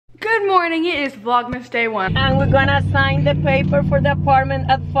Good morning, it is Vlogmas Day 1. And we're gonna sign the paper for the apartment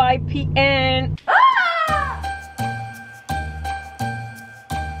at 5 p.m.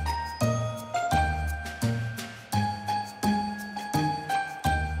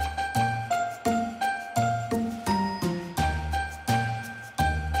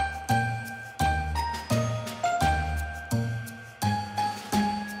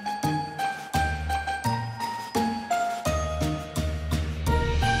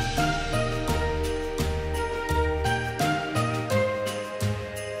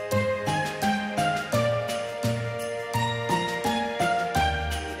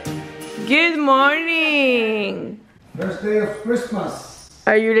 Good morning. First day of Christmas.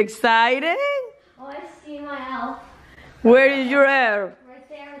 Are you excited? Oh, I see my elf. Where is your elf? Right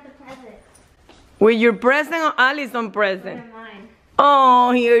there with the present. With your present or Allison's present? They're mine.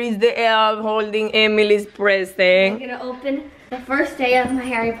 Oh, here is the elf holding Emily's I'm present. gonna open the first day of my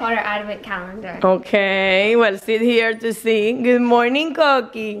Harry Potter Advent calendar. Okay, well, sit here to see. Good morning,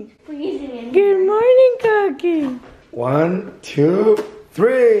 Cookie. Freezing in Good morning, Cookie. 1, 2,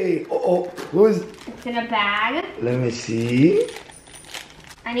 3. Oh, who's? It's in a bag. Let me see.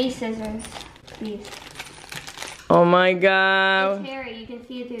 I need scissors, please. Oh my God. It's Harry. You can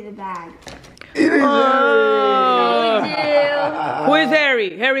see it through the bag. It is Oh. Oh. Who is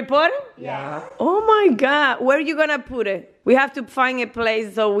Harry? Harry Potter? Yeah. Oh my God. Where are you gonna put it? We have to find a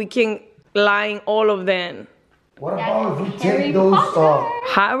place so we can line all of them. What about if we Harry take those?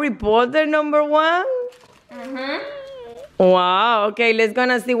 Harry Potter #1? Wow. Okay, let's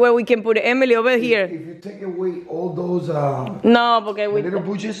gonna see where we can put it. Emily over here. If you take away all those No, okay, the we little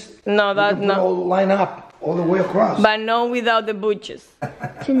bushes, no, that you can put no. all line up all the way across. But no, without the butches.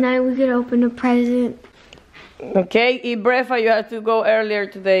 Tonight we could open a present. Okay, eat breakfast. You have to go earlier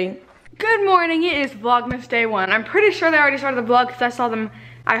today. Good morning, it is Vlogmas Day 1. I'm pretty sure they already started the vlog because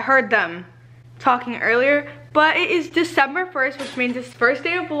I heard them talking earlier. But it is December 1st, which means it's first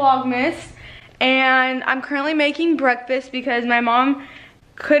day of Vlogmas. And I'm currently making breakfast because my mom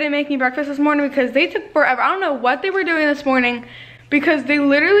couldn't make me breakfast this morning because they took forever. I don't know what they were doing this morning because they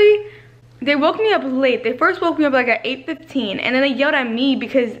woke me up late. They first woke me up like at 8:15 and then they yelled at me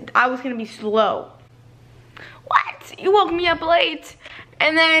because I was gonna be slow. What? You woke me up late.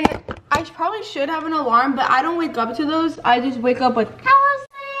 And then I probably should have an alarm, but I don't wake up to those. I just wake up with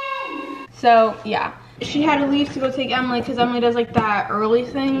Allison. So yeah. She had to leave to go take Emily because Emily does like that early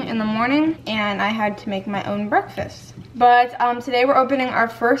thing in the morning and I had to make my own breakfast. But today we're opening our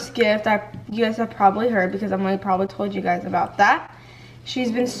first gift that you guys have probably heard because Emily probably told you guys about that.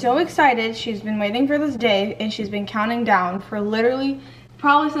 She's been so excited. She's been waiting for this day and she's been counting down for literally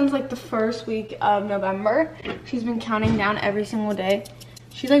probably since like the first week of November. She's been counting down every single day.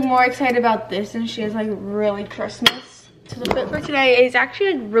 She's like more excited about this than she is like really Christmas. So the fit for today is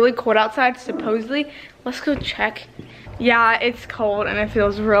actually like really cold outside, supposedly. Let's go check. Yeah, it's cold and it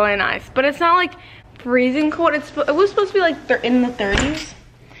feels really nice. But it's not like freezing cold. It was supposed to be like in the 30s.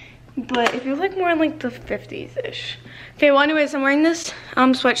 But it feels like more in like the 50s-ish. Okay, well anyways, I'm wearing this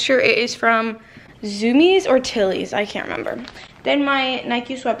sweatshirt. It is from Zoomies or Tilly's, I can't remember. Then my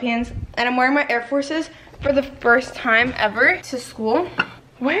Nike sweatpants. And I'm wearing my Air Forces for the first time ever to school.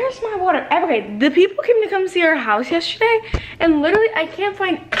 Where's my water? Okay, the people came to come see our house yesterday and literally I can't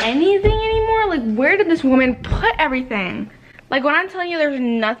find anything anymore. Like, where did this woman put everything? Like, when I'm telling you there's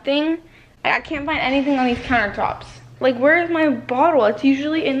nothing, I can't find anything on these countertops. Like, where's my bottle? It's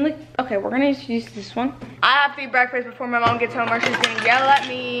usually in the, okay, we're gonna use this one. I have to eat breakfast before my mom gets home or she's gonna yell at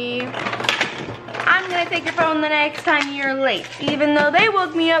me. I'm gonna take your phone the next time you're late, even though they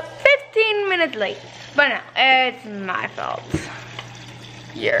woke me up 15 minutes late. But no, it's my fault.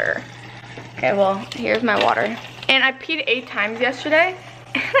 Yeah. Okay, well, here's my water. And I peed 8 times yesterday,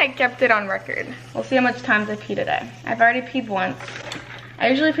 and I kept it on record. We'll see how much times I pee today. I've already peed once. I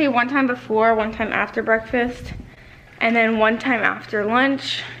usually pee 1 time before, 1 time after breakfast, and then 1 time after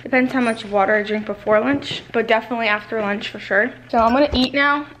lunch. Depends how much water I drink before lunch, but definitely after lunch for sure. So I'm gonna eat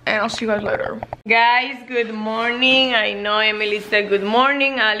now, and I'll see you guys later. Guys, good morning. I know Emily said good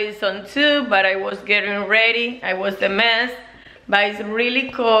morning, Allison too, but I was getting ready. I was a mess. But it's really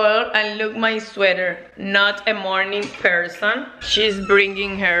cold and look my sweater, not a morning person. She's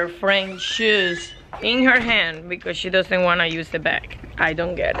bringing her friend's shoes in her hand because she doesn't want to use the bag. I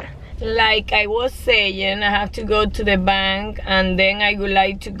don't get it. Like I was saying, I have to go to the bank and then I would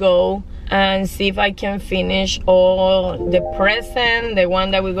like to go and see if I can finish all the present, the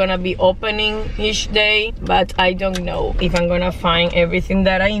one that we're gonna be opening each day, but I don't know if I'm gonna find everything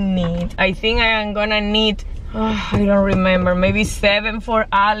that I need. I think I am gonna need I don't remember. Maybe 7 for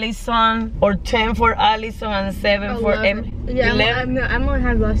Allison or 10 for Allison and 7 for Emily. Yeah, Emily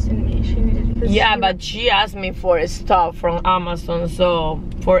had less than me. She needed. Yeah, but she asked me for stuff from Amazon. So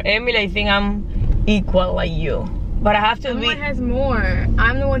for Emily, I think I'm equal like you. But I have to Emily has more.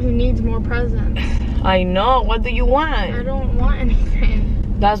 I'm the one who needs more presents. I know. What do you want? I don't want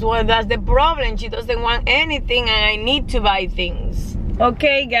anything. That's the problem. She doesn't want anything and I need to buy things.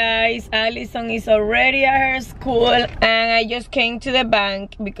 Okay guys, Allison is already at her school and I just came to the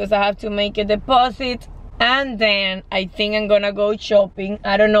bank because I have to make a deposit and then I think I'm gonna go shopping.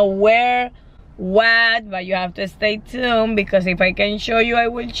 I don't know where, what, but you have to stay tuned because if I can show you, I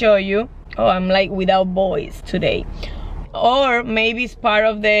will show you. Oh, I'm like without voice today. Or maybe it's part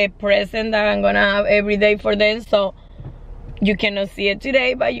of the present that I'm gonna have every day for them, so you cannot see it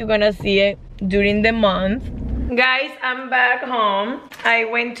today, but you're gonna see it during the month. Guys, I'm back home. I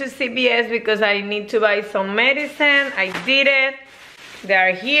went to CVS because I need to buy some medicine. I did it.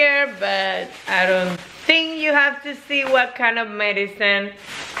 They're here, but I don't think you have to see what kind of medicine.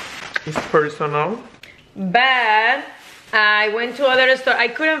 It's personal. But I went to other store. I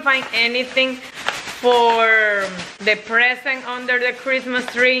couldn't find anything for the present under the Christmas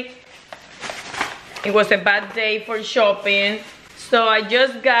tree. It was a bad day for shopping. So I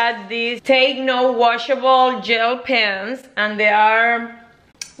just got these Take No washable gel pens and they are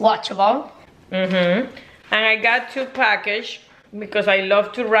washable. And I got 2 packages because I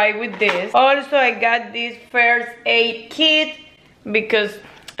love to write with this. Also I got this first aid kit because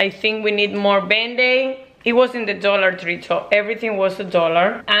I think we need more Band-Aid. It was in the Dollar Tree, so everything was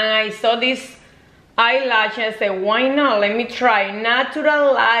 $1. And I saw this eyelash. I said, why not? Let me try.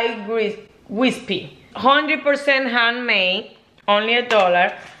 Natural Light Wispy. 100% handmade. Only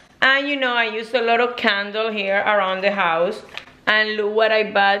 $1. And you know, I use a lot of candle here around the house. And look what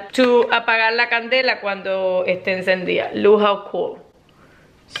I bought to apagar la candela cuando esté encendida. Look how cool.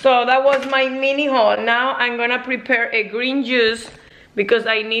 So that was my mini haul. Now I'm gonna prepare a green juice because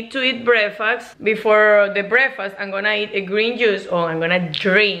I need to eat breakfast. Before the breakfast, I'm gonna eat a green juice, or I'm gonna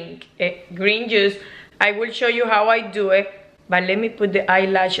drink a green juice. I will show you how I do it, but let me put the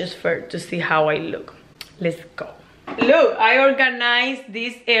eyelashes first to see how I look. Let's go. Look, I organized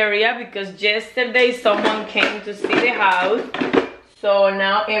this area because yesterday someone came to see the house. So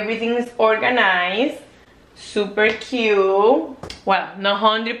now everything is organized. Super cute. Well, not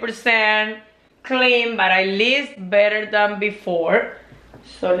 100% clean, but at least better than before.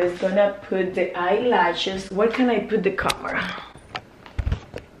 So let's gonna put the eyelashes. Where can I put the camera?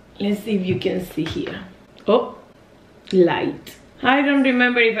 Let's see if you can see here. Oh, light. I don't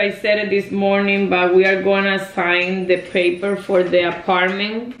remember if I said it this morning, but we are gonna sign the paper for the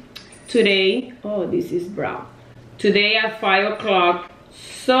apartment today. Oh, this is brown. Today at 5 o'clock.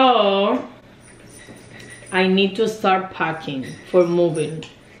 So I need to start packing for moving.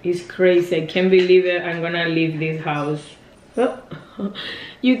 It's crazy. I can't believe it. I'm gonna leave this house. Oh.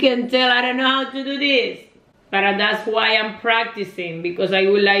 You can tell I don't know how to do this, but that's why I'm practicing, because I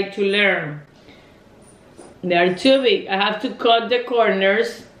would like to learn. They are too big. I have to cut the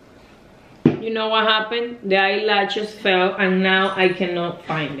corners. You know what happened? The eyelashes fell and now I cannot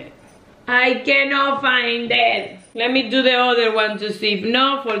find it. I cannot find it. Let me do the other one to see. If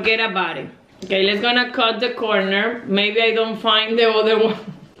no, forget about it. Okay, let's gonna cut the corner. Maybe I don't find the other one.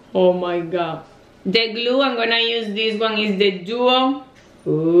 Oh my God. The glue, I'm gonna use this one, is the Duo.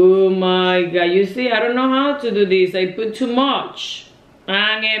 Oh my God, you see, I don't know how to do this. I put too much.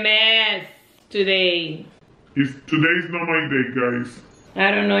 I'm a mess today. Today's not my day, guys.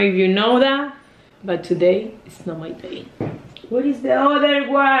 I don't know if you know that, but today is not my day. What is the other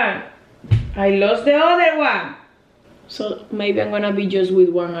one? I lost the other one. So maybe I'm gonna be just with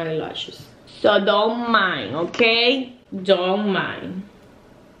one eyelashes. So don't mind, okay? Don't mind.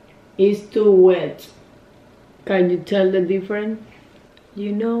 It's too wet. Can you tell the difference?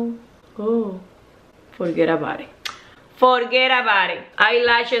 You know? Oh, forget about it. Forget about it.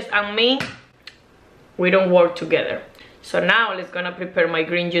 Eyelashes and me, we don't work together. So now let's gonna prepare my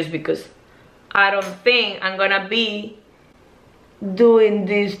green juice because I don't think I'm gonna be doing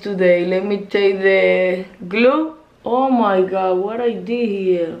this today. Let me take the glue. Oh my God, what I did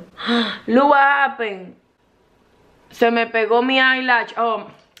here. Look what happened. Se me pegó mi eyelash. Oh,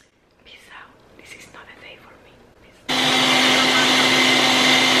 peace out. This is not a day for me.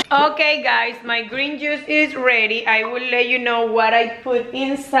 Okay guys, my green juice is ready. I will let you know what I put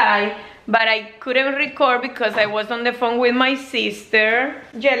inside, but I couldn't record because I was on the phone with my sister,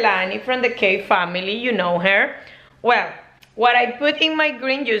 Jelani from the K family, you know her. Well, what I put in my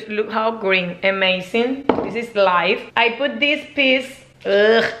green juice, look how green, amazing. This is live. I put this piece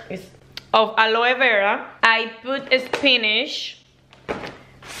of aloe vera. I put spinach,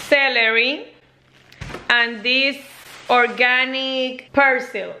 celery, and this organic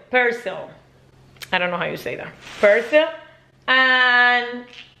persil. I don't know how you say that. Persil, and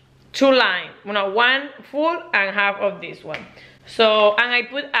 2 lime. One full and half of this one. So, and I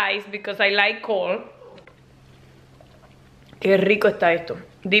put ice because I like cold. Qué rico está esto.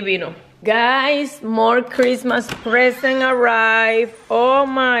 Divino. Guys, more Christmas present arrived. Oh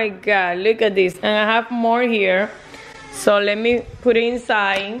my God, look at this. And I have more here. So let me put it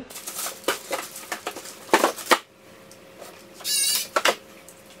inside.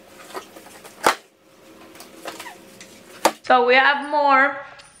 So we have more.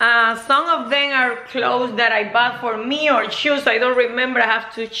 Some of them are clothes that I bought for me or shoes. I don't remember, I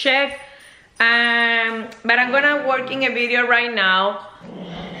have to check. But I'm gonna work in a video right now.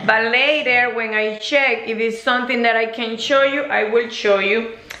 But later, when I check if it's something that I can show you, I will show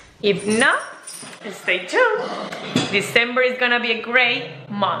you. If not, stay tuned. December is gonna be a great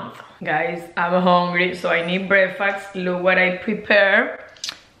month. Guys, I'm hungry, so I need breakfast. Look what I prepared.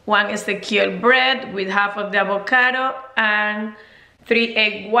 1 Ezekiel bread with half of the avocado and 3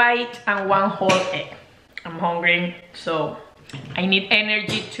 egg white and 1 whole egg. I'm hungry, so I need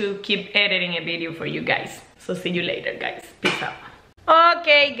energy to keep editing a video for you guys. So see you later, guys. Peace out.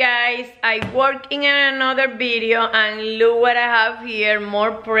 Okay, guys, I work in another video and look what I have here.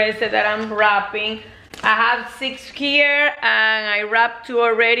 More presents that I'm wrapping. I have 6 here and I wrapped 2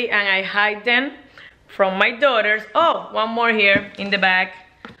 already and I hide them from my daughters. Oh, 1 more here in the back.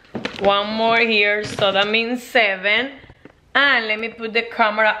 1 more here, so that means 7. And let me put the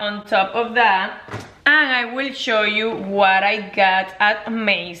camera on top of that. And I will show you what I got at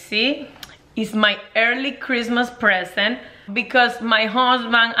Macy. It's my early Christmas present because my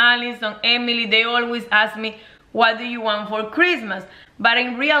husband, Allison, Emily, they always ask me, what do you want for Christmas? But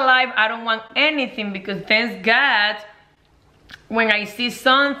in real life, I don't want anything because thank God, when I see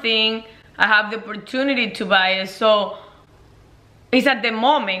something, I have the opportunity to buy it. So it's at the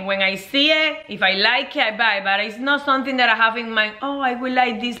moment when I see it, if I like it, I buy it. But it's not something that I have in mind, oh, I would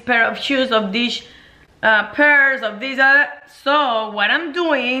like this pair of shoes, of these pairs, of these other. So what I'm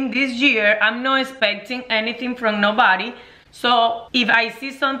doing this year, I'm not expecting anything from nobody. So if I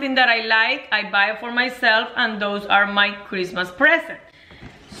see something that I like, I buy it for myself, and those are my Christmas presents.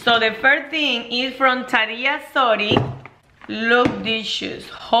 So the first thing is from Tadia Sori. Look, these shoes.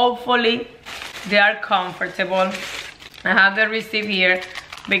 Hopefully they are comfortable. I have the receipt here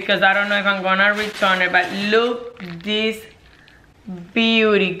because I don't know if I'm gonna return it, but look this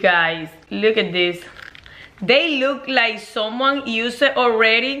beauty, guys. Look at this. They look like someone used it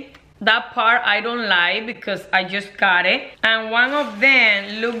already. That part I don't like because I just got it. And one of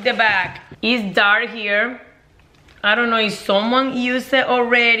them, look the back, is dark here. I don't know if someone used it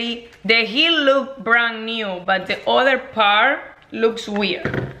already. The heel look brand new, but the other part looks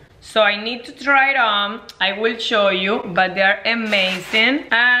weird. So I need to try it on. I will show you, but they are amazing.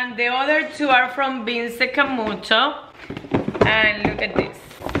 And the other 2 are from Vince Camuto. And look at this.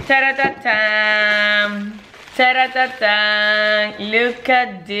 Ta-da-da-da. Ta-da-da-da. Look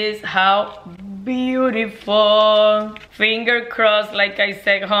at this, how beautiful. Finger crossed, like I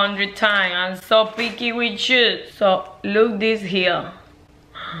said 100 times. I'm so picky with shoes. So look this heel.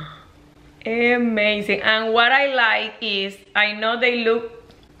 Amazing. And what I like is, I know they look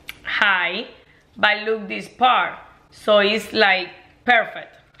high, but look this part, so it's like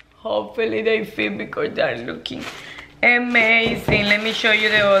perfect. Hopefully they fit because they're looking amazing. Let me show you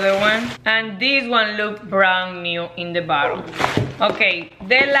the other one, and this one look brand new in the bottom. Okay,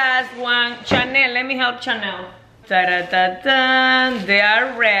 the last one, Chanel. Let me help Chanel. Ta-da-da-da. They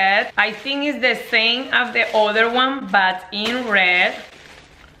are red. I think it's the same as the other one, but in red.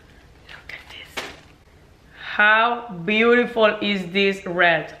 How beautiful is this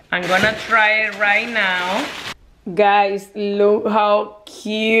red? I'm gonna try it right now. Guys, look how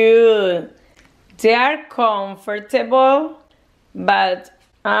cute. They are comfortable, but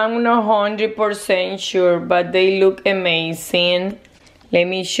I'm not 100% sure, but they look amazing. Let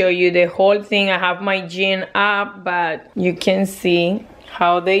me show you the whole thing. I have my jean up, but you can see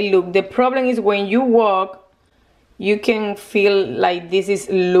how they look. The problem is when you walk, you can feel like this is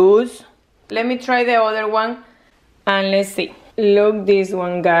loose. Let me try the other one and let's see. Look this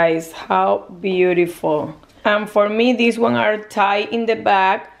one, guys, how beautiful. And for me, these ones are tied in the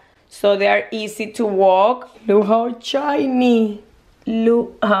back, so they are easy to walk. Look how shiny.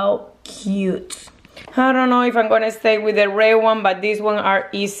 Look how cute. I don't know if I'm gonna stay with the red one, but these ones are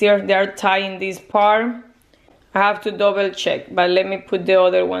easier. They are tied in this part. I have to double check, but let me put the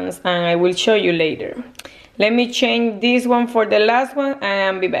other ones and I will show you later. Let me change this one for the last one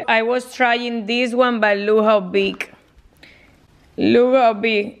and be back. I was trying this one, but look how big. Look how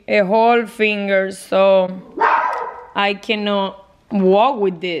big, a whole finger, so I cannot walk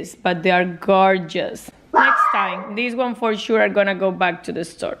with this, but they are gorgeous. Next time, this one for sure are gonna go back to the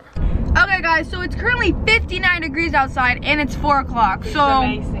store. Okay guys, so it's currently 59 degrees outside and it's 4 o'clock. So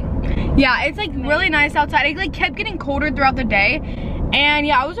Amazing. Yeah, it's like really nice outside. It like kept getting colder throughout the day. And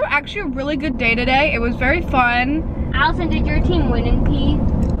yeah, it was actually a really good day today. It was very fun. Allison, did your team win in P?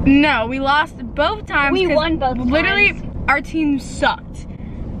 No, we lost both times. We won both times. Literally, our team sucked.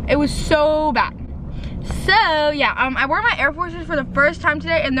 It was so bad. So yeah, I wore my Air Forces for the first time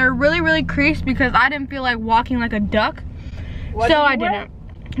today, and they're really, really creased because I didn't feel like walking like a duck. So I didn't.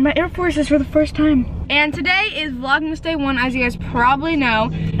 My Air Forces for the first time. And today is Vlogmas Day 1, as you guys probably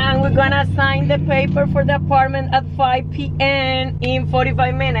know. And we're gonna sign the paper for the apartment at 5 p.m. in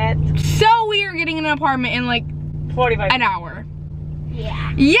 45 minutes. So we are getting an apartment in like 45 an hour.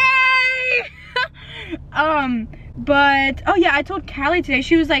 Yeah. Yay! But oh yeah, I told Callie today,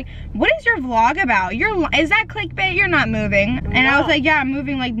 she was like, what is your vlog about? Is that clickbait? You're not moving. And I was like, yeah, I'm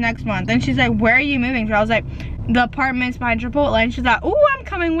moving like next month. And she's like, where are you moving to? I was like, the apartment's behind Chipotle. And she's like, oh, I'm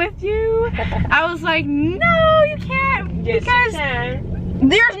coming with you. I was like, no, you can't. Yes, because you can.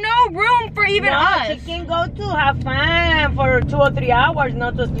 there's no room for even us. She can go to have fun for 2 or 3 hours,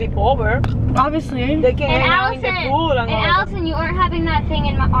 not to sleep over. Obviously. They can And hang out in the pool and all. Allison, you aren't having that thing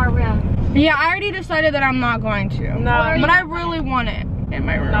in our room. Yeah, I already decided that I'm not going to. No. But I really want it in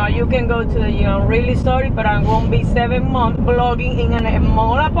my room. No, you can go to the, I'm really sorry, but I'm going to be 7 months vlogging in a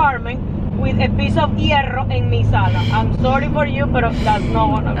small apartment with a piece of hierro in mi sala. I'm sorry for you, but that's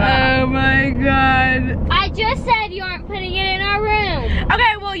not gonna happen. Oh my god. I just said you aren't putting it in our room.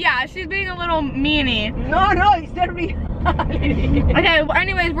 Okay, well yeah, she's being a little meanie. No, it's the reality. Okay, well,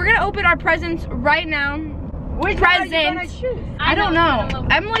 anyways, we're gonna open our presents right now. Which one are you gonna choose? I don't know.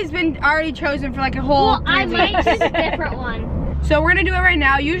 Emily's been already chosen for like a whole Well, I 3 might weeks. choose a different one. So we're gonna do it right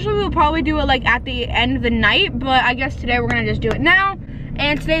now. Usually we'll probably do it like at the end of the night, but I guess today we're gonna just do it now.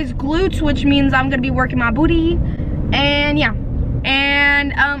 And today's glutes, which means I'm gonna be working my booty. And yeah.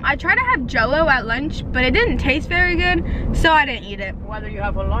 And I tried to have Jell-O at lunch, but it didn't taste very good, so I didn't eat it. What do you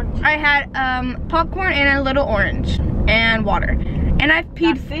have for lunch? I had popcorn and a little orange and water. And I've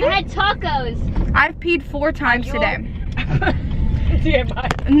peed. I had tacos. I've peed 4 times today.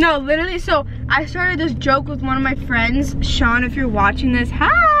 TMI. No, literally, so I started this joke with one of my friends, Sean, if you're watching this,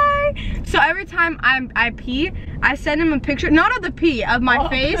 hi! So every time I pee, I send him a picture, not of the pee, of my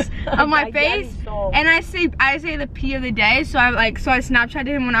face, and I say the pee of the day, so I Snapchatted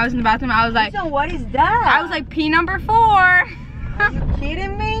him when I was in the bathroom. I was like, So what is that? I was like, pee number 4. Are you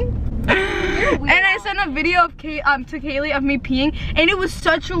kidding me? And I sent a video of to Kaylee of me peeing, and it was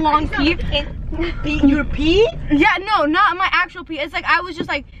such a long pee. Your pee? Yeah, no, not my actual pee. It's like I was just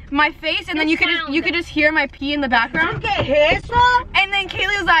like my face, and then you could just hear my pee in the background. And then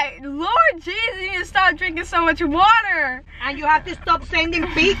Kaylee was like, Lord Jesus, you need to stop drinking so much water. And you have to stop sending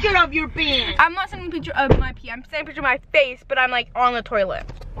picture of your pee. I'm not sending a picture of my pee. I'm sending a picture of my face, but I'm like on the toilet.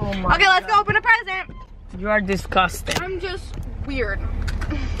 Oh my Okay, let's go open a present. You are disgusting. I'm just weird.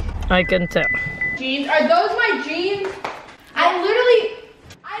 I can tell. Jeans? Are those my jeans? I literally,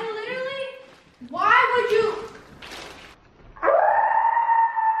 why would you?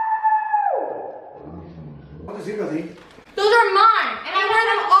 Those are mine, and I wear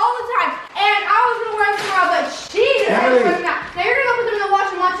them all the time. And I was gonna wear them tomorrow, but she didn't wear them now. Now you're gonna go put them in the wash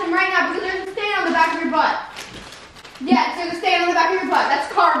and watch them right now because there's a stain on the back of your butt. Yes, there's a stain on the back of your butt.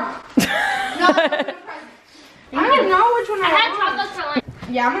 That's karma. Not open a present. I don't know which one I had want. tacos for lunch.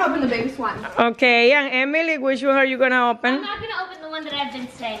 Yeah, I'm gonna open the biggest one. Okay, and Emily, which one are you gonna I'm open? not gonna open the one that I've been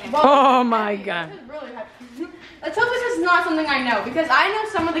saying. Oh my god. This is really heavy. Let's hope this is not something I know, because I know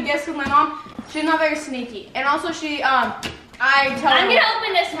some of the gifts with my mom. She's not very sneaky, and also she I'm gonna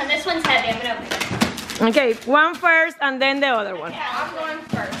open this one. This one's heavy. I'm gonna open it. Okay, one first and then the other one. Yeah, I'm going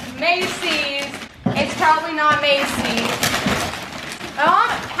first. Macy's. It's probably not Macy's. My mom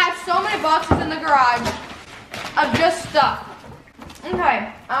has so many boxes in the garage of just stuff.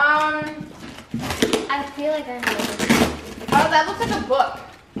 Okay. I feel like I know this. Oh, that looks like a book.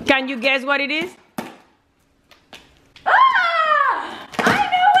 Can you guess what it is? Ah! I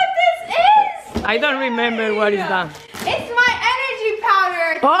know what this is! I don't remember what is that. It's my energy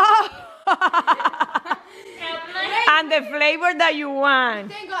powder. Oh! And the flavor that you want.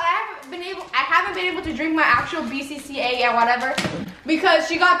 Thank God I haven't been able to drink my actual BCCA or whatever because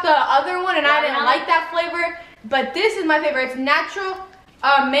she got the other one and I didn't like that flavor. But this is my favorite. It's natural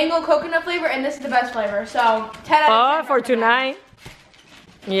mango coconut flavor, and this is the best flavor. So 10 out of 10. Oh, for tonight.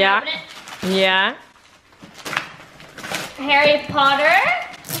 Yeah. Yeah. Harry Potter.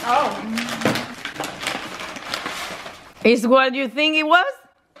 Oh. Is what you think it was?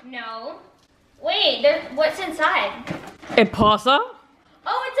 No. Wait, what's inside? A puzzle?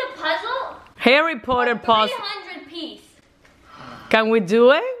 Oh, it's a puzzle? Harry Potter puzzle. 300 piece. Can we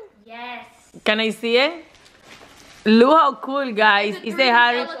do it? Yes. Can I see it? Look how cool, guys. It's a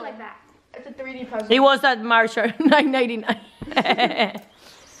Harry. It looks like that. It's a 3D puzzle. It was at Marshall, $9.99.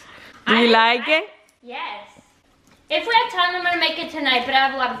 Do you like it? Yes. If we have time, I'm going to make it tonight, but I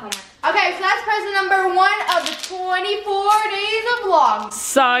have a lot of homework. Okay, so that's present number 1 of the 24 days of vlogs.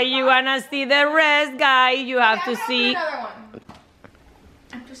 So you wanna see the rest, guys? You have to I'm gonna see. put another one.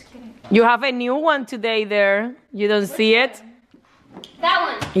 I'm just kidding. You have a new one today there. You don't see it?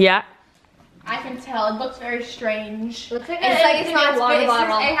 That one. Yeah. I can tell. It looks very strange. Looks like It's not water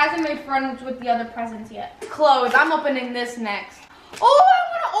bottle. It hasn't made friends with the other presents yet. Closed. I'm opening this next. Oh, I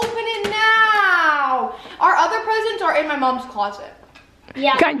want to open it now. Our other presents are in my mom's closet.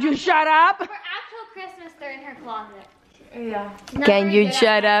 Yeah. Can you shut up? For actual Christmas, they're in her closet. Yeah. Not Can very you good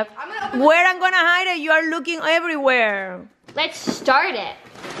shut at up? I'm gonna open Where I'm gonna hide it? You are looking everywhere. Let's start it.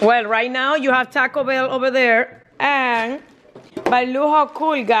 Well, right now you have Taco Bell over there, but look how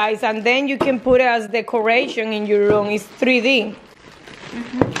cool, guys. And then you can put it as decoration in your room. It's 3D.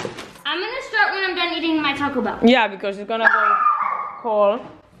 I'm gonna start when I'm done eating my Taco Bell. Yeah, because it's gonna go cold.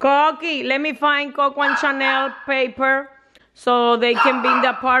 Cocky, let me find Coco and Chanel paper so they can be in the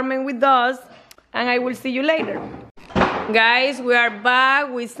apartment with us, and I will see you later. Guys, we are back.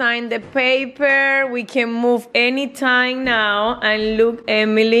 We signed the paper. We can move anytime now. And look,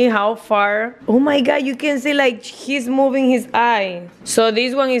 Emily, how far. Oh my God, you can see like he's moving his eye. So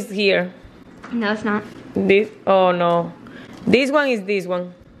this one is here. No, it's not. This, oh no. This one is this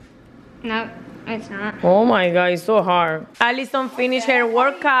one. No, it's not. Oh my God, it's so hard. Allison finished her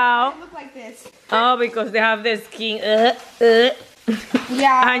workout. look like this. Oh, because they have the skin.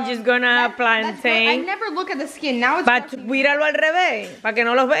 Yeah. I'm just gonna have I plantain. never look at the skin. Now it's But míralo al revés, para que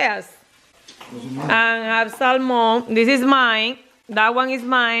no los veas. And have salmon. This is mine. That one is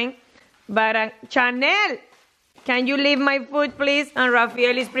mine. But Chanel, can you leave my food, please? And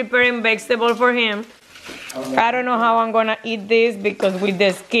Rafael is preparing vegetable for him. I don't know how I'm gonna eat this because with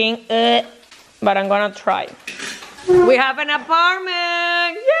the skin, but I'm gonna try. We have an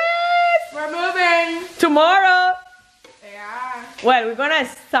apartment. Yes! we're moving. Tomorrow. Yeah. Well, we're gonna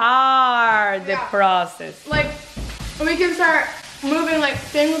start the Yeah. process. Like, we can start moving like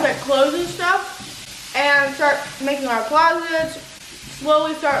things like clothes and stuff, and start making our closets.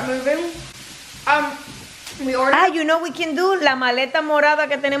 Slowly start moving. We ordered. Ah, you know we can do la maleta morada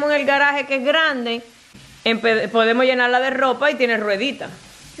que tenemos en el garaje que es grande. Podemos llenarla de ropa y tiene ruedita.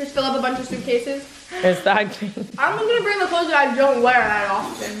 Just fill up a bunch of suitcases. Exactly. I'm gonna bring the clothes that I don't wear that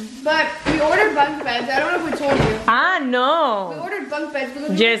often. But we ordered bunk beds. I don't know if we told you. Ah, We no. ordered bunk beds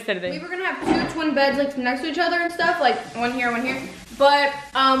because Yesterday. we were gonna have 2 twin beds like next to each other and stuff, like one here, one here. But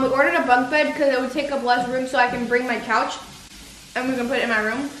we ordered a bunk bed because it would take up less room, so I can bring my couch and we can put it in my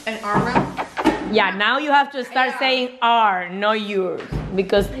room, in our room. Yeah, now you have to start Yeah. saying our, not yours.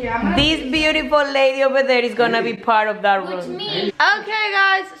 Because Yeah, I'm gonna- this beautiful lady over there is gonna be part of that Which room. means Okay,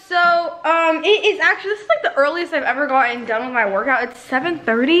 guys. So it is actually, this is like the earliest I've ever gotten done with my workout. It's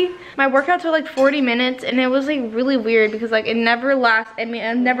 7:30. My workout took like 40 minutes, and it was like really weird because like it never lasts. I mean,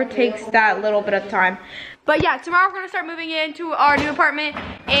 it never takes that little bit of time. But yeah, tomorrow we're gonna start moving into our new apartment,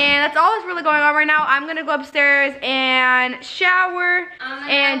 and that's all that's really going on right now. I'm gonna go upstairs and shower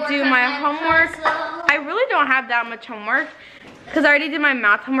and do my homework. I really don't have that much homework because I already did my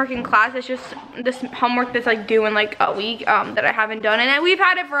math homework in class. It's just this homework that's like due in like a week that I haven't done, and then we've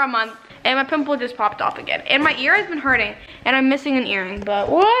had it for a month. And my pimple just popped off again. And my ear has been hurting. And I'm missing an earring, but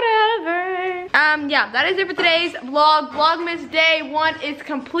whatever. Yeah, that is it for today's vlog. Vlogmas day 1 is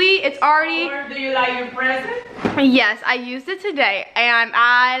complete. It's already... Do you like your present? Yes, I used it today. And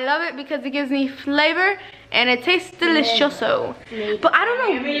I love it because it gives me flavor. And it tastes delicioso. But I don't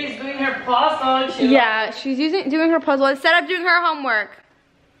know. Emily's doing her puzzle. Yeah, she's doing her puzzle instead of doing her homework.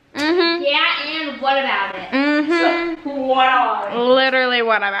 Mm-hmm. yeah, and what about it? Mm-hmm. Wow. Literally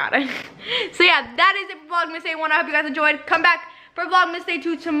what about it. So yeah, that is it for Vlogmas Day 1. I hope you guys enjoyed. Come back for Vlogmas Day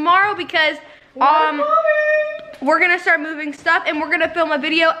 2 tomorrow because we're gonna start moving stuff and we're gonna film a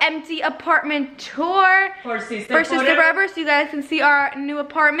video empty apartment tour For Sister Forever, so you guys can see our new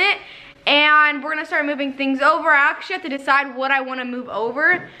apartment. And we're gonna start moving things over. I actually have to decide what I want to move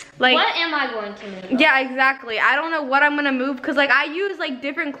over. Like, What am I going to move? yeah, exactly. I don't know what I'm gonna move because like I use like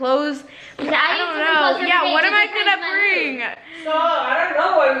different clothes. I don't know. Yeah, what am I gonna bring? So, I don't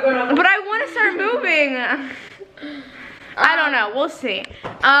know what we're gonna do. But I want to start moving. I don't know. We'll see.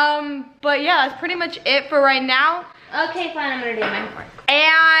 But yeah, that's pretty much it for right now. Okay, fine, I'm gonna do my homework.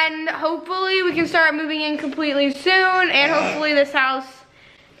 And hopefully we can start moving in completely soon, and hopefully this house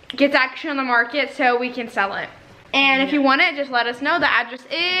gets action on the market so we can sell it. And if you want it, just let us know. The address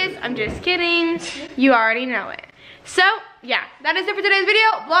is, I'm just kidding, you already know it. So yeah, that is it for today's video.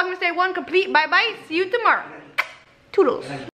 Vlogmas day 1 complete. Bye bye, see you tomorrow. Toodles.